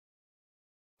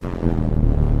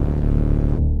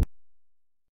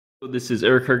This is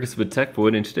Eric Harkis with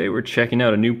TechVoid, and today we're checking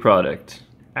out a new product.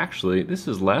 Actually, this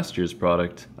is last year's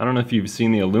product. I don't know if you've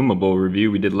seen the Illumibowl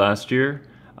review we did last year,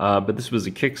 but this was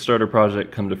a Kickstarter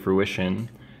project come to fruition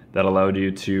that allowed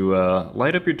you to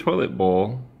light up your toilet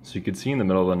bowl so you could see in the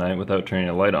middle of the night without turning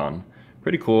a light on.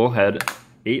 Pretty cool. Had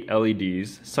 8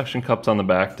 LEDs, suction cups on the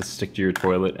back to stick to your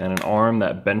toilet, and an arm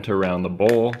that bent around the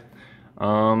bowl.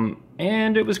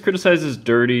 And it was criticized as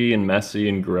dirty and messy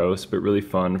and gross, but really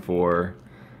fun for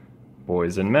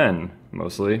boys and men,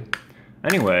 mostly.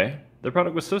 Anyway, the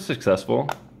product was so successful,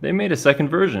 they made a second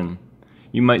version.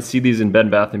 You might see these in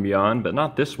Bed Bath & Beyond, but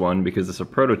not this one because it's a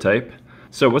prototype.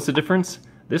 So what's the difference?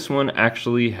 This one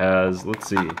actually has, let's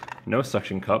see, no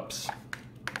suction cups,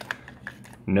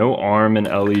 no arm and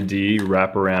LED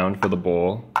wraparound for the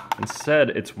bowl. Instead,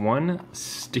 it's one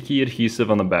sticky adhesive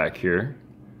on the back here,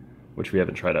 which we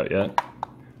haven't tried out yet.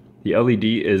 The LED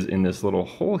is in this little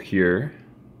hole here,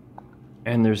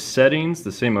 and there's settings,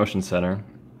 the same motion center,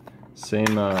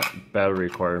 same battery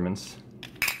requirements,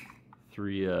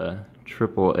 3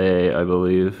 AAA, I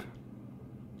believe.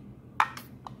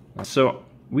 So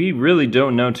we really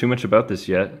don't know too much about this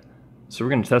yet, so we're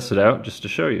going to test it out just to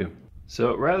show you.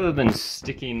 So rather than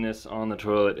sticking this on the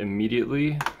toilet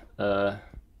immediately,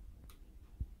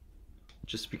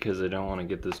 just because I don't want to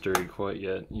get this dirty quite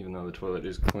yet, even though the toilet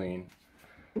is clean,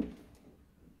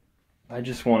 I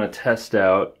just want to test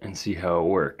out and see how it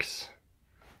works.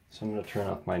 So I'm going to turn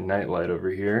off my nightlight over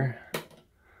here.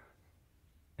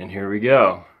 And here we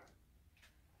go.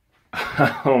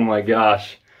 Oh my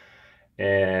gosh.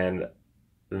 And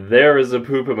there is a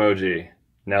poop emoji.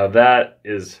 Now that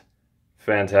is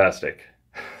fantastic.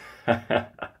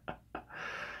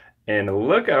 And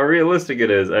look how realistic it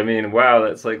is. I mean, wow,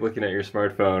 that's like looking at your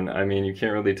smartphone. I mean, you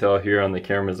can't really tell here on the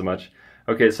camera as much.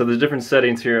 Okay, so there's different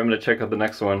settings here. I'm going to check out the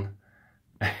next one.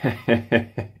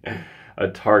 A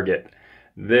target.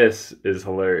 This is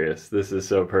hilarious. This is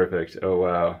so perfect. Oh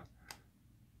wow.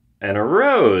 And a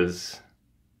rose,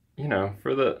 you know,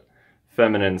 for the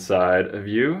feminine side of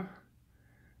you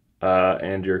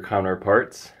and your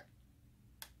counterparts.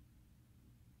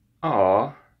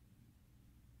 Aw,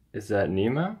 is that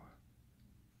Nemo?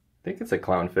 I think it's a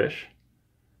clownfish.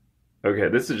 Okay,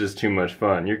 this is just too much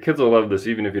fun. Your kids will love this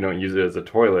even if you don't use it as a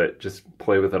toilet. Just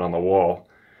play with it on the wall.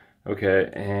 Okay,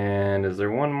 and is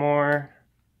there one more?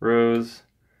 Rose.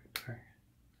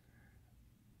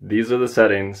 These are the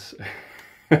settings.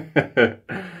 And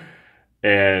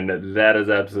that is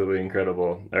absolutely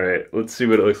incredible. Alright, let's see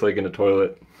what it looks like in a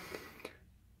toilet.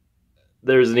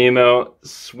 There's Nemo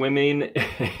swimming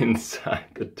inside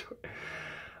the toilet.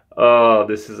 Oh,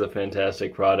 this is a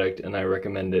fantastic product, and I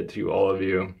recommend it to all of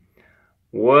you.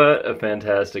 What a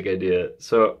fantastic idea.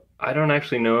 So, I don't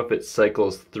actually know if it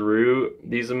cycles through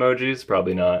these emojis,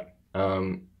 probably not.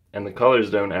 And the colors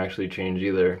don't actually change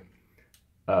either,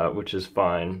 which is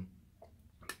fine.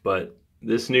 But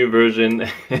this new version,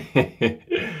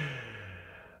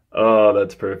 oh,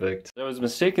 that's perfect. I was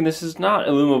mistaken, this is not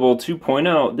Illumibowl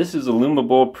 2.0, this is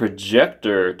Illumibowl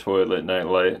Projector Toilet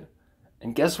Nightlight.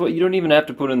 And guess what, you don't even have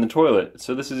to put it in the toilet,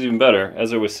 so this is even better.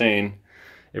 As I was saying,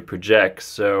 it projects,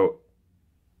 so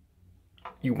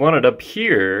you want it up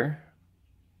here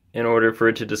in order for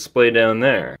it to display down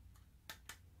there.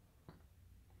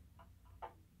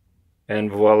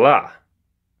 And voila.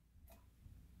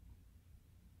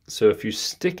 So if you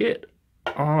stick it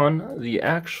on the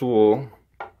actual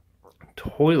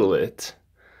toilet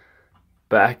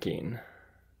backing,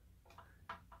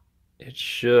 it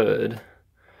should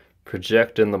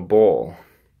project in the bowl.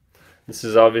 This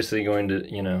is obviously going to,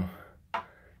 you know,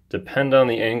 depend on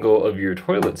the angle of your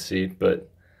toilet seat, but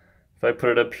if I put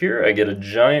it up here, I get a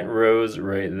giant rose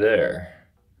right there.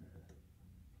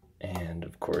 And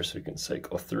of course we can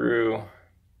cycle through.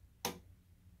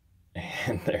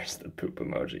 And there's the poop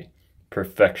emoji.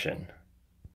 Perfection.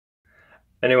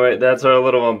 Anyway, that's our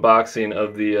little unboxing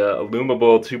of the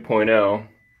Illumibowl 2.0.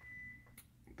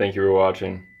 Thank you for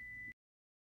watching.